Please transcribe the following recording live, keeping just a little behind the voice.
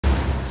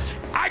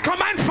I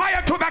command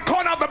fire to the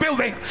corner of the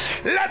building.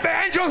 Let the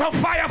angels of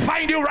fire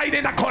find you right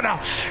in the corner.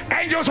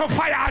 Angels of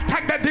fire,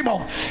 attack that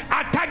demon.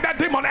 Attack that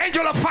demon.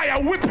 Angel of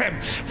fire, whip him.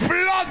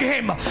 Flog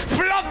him.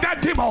 Flog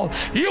that demon.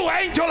 You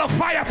angel of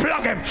fire,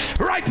 flog him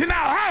right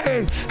now.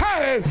 Hey,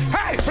 hey,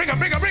 hey. Bring him,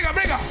 bring him, bring him,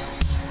 bring him.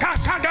 Come,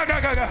 go.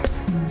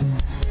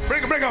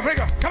 Bring him, bring him, bring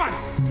him. Come on.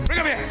 Bring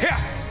him here. Here.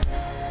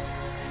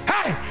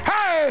 Hey,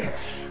 hey,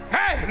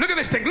 hey. Look at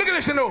this thing. Look at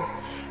this thing.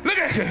 Look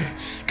at it.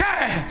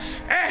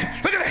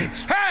 Hey, look at it.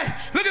 Hey,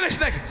 look at this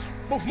snake.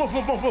 Move. Look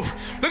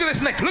at this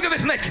snake. Look at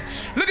this snake.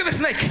 Look at this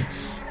snake.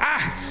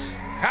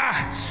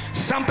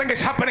 Something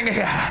is happening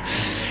here.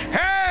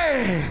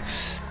 Hey,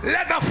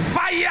 let the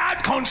fire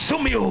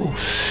consume you.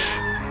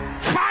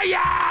 Fire.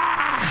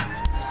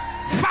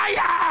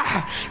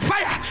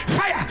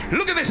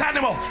 Look at this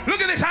animal. Look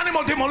at this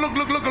animal demon. Look.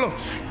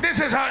 This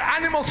is our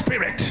animal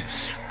spirit.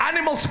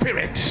 Animal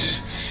spirit.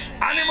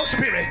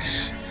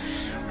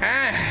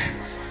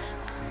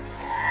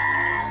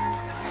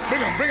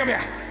 Bring him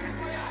here.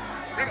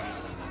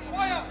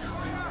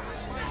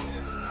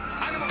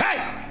 Hey,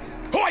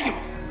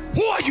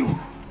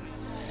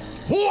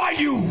 who are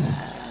you?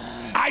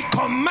 I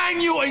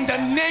command you in the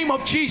name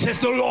of Jesus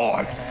the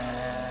Lord.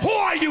 Who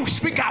are you?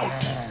 Speak out.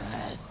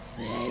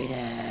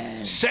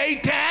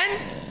 Satan,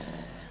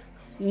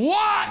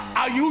 what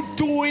are you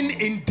doing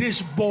in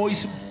this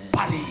boy's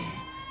body?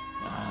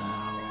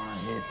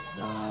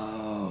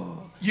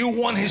 You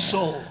want his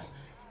soul.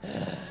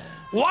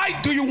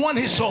 Why do you want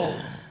his soul?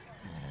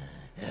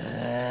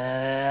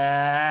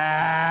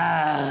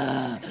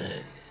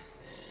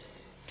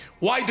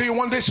 Why do you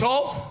want this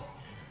soul?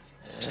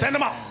 Stand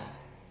him up.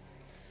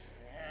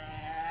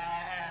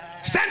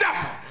 Stand up.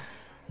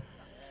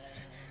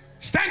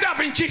 Stand up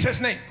in Jesus'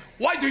 name.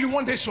 Why do you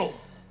want this soul?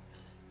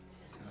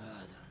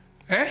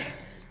 Eh?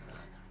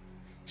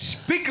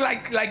 Speak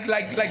like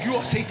you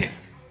are Satan.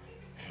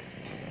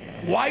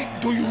 Why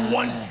do you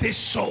want this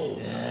soul?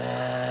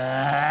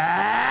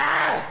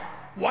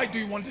 Why do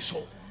you want this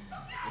soul?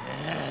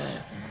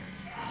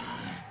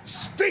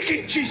 Speak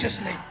in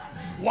Jesus' name.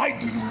 Why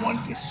do you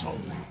want this soul?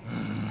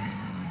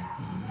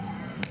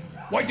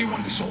 Why do you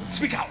want this soul?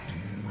 Speak out.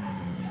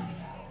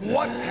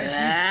 What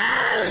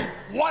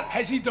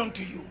has he done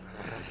to you?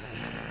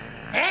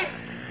 Eh?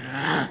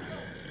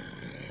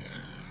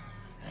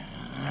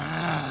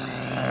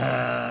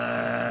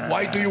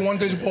 Why do you want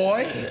this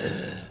boy?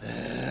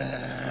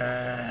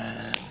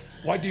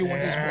 Why do you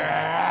want this boy?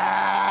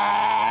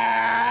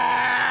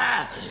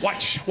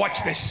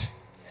 Watch this.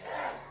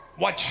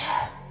 Watch.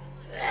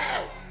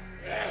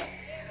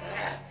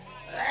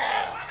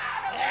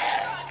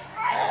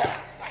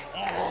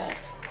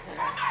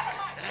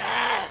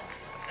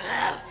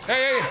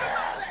 Hey,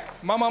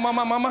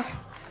 mama.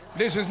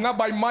 This is not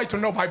by might or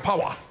not by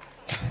power.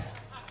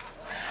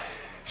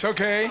 It's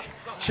okay.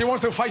 She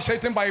wants to fight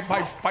Satan by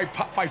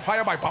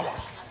fire, by power.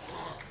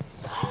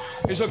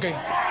 It's okay.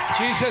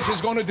 Jesus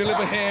is going to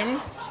deliver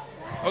him.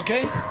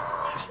 Okay?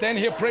 Stand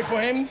here, pray for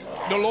him.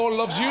 The Lord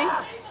loves you.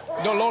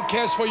 The Lord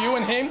cares for you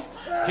and him.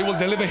 He will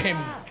deliver him.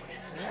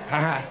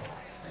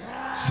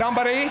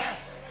 Somebody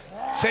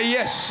say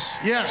yes.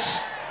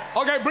 Yes.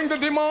 Okay, bring the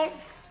demon.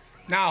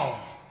 Now,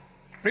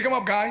 bring him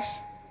up, guys.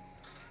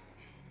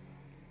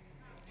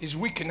 He's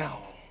weak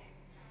now.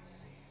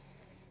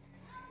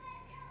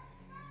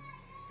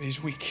 He's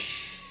weak.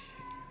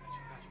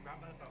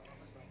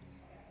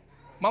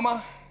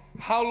 Mama,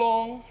 how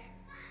long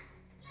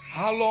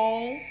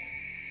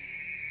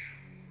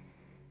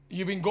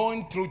you've been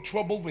going through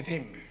trouble with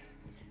him?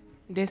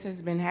 This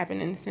has been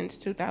happening since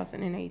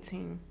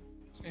 2018.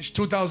 Since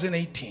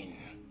 2018.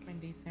 In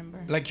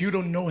December. Like you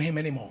don't know him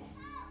anymore.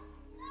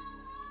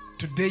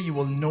 Today you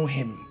will know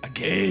him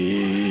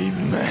again.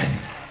 Amen.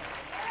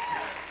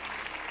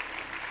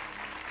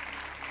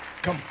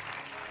 Come.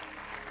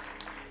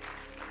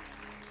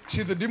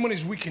 See, the demon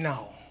is weak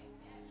now.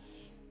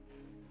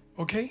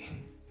 Okay?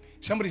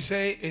 Somebody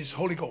say it's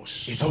Holy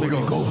Ghost. It's Holy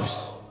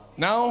Ghost.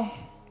 Now,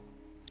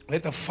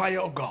 let the fire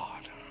of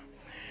God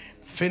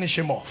finish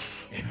him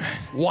off. Amen.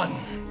 1,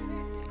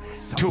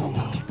 2,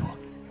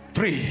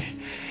 3,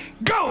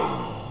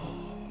 go!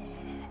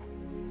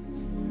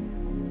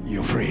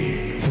 You're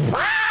free.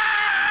 Fire!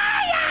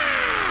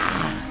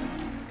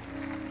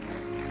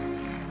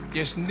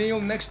 Just kneel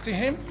next to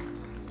him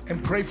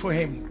and pray for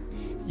him.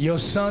 Your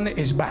son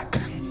is back.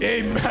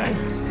 Amen.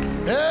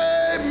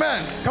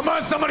 Amen. Come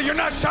on, somebody, you're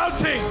not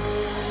shouting.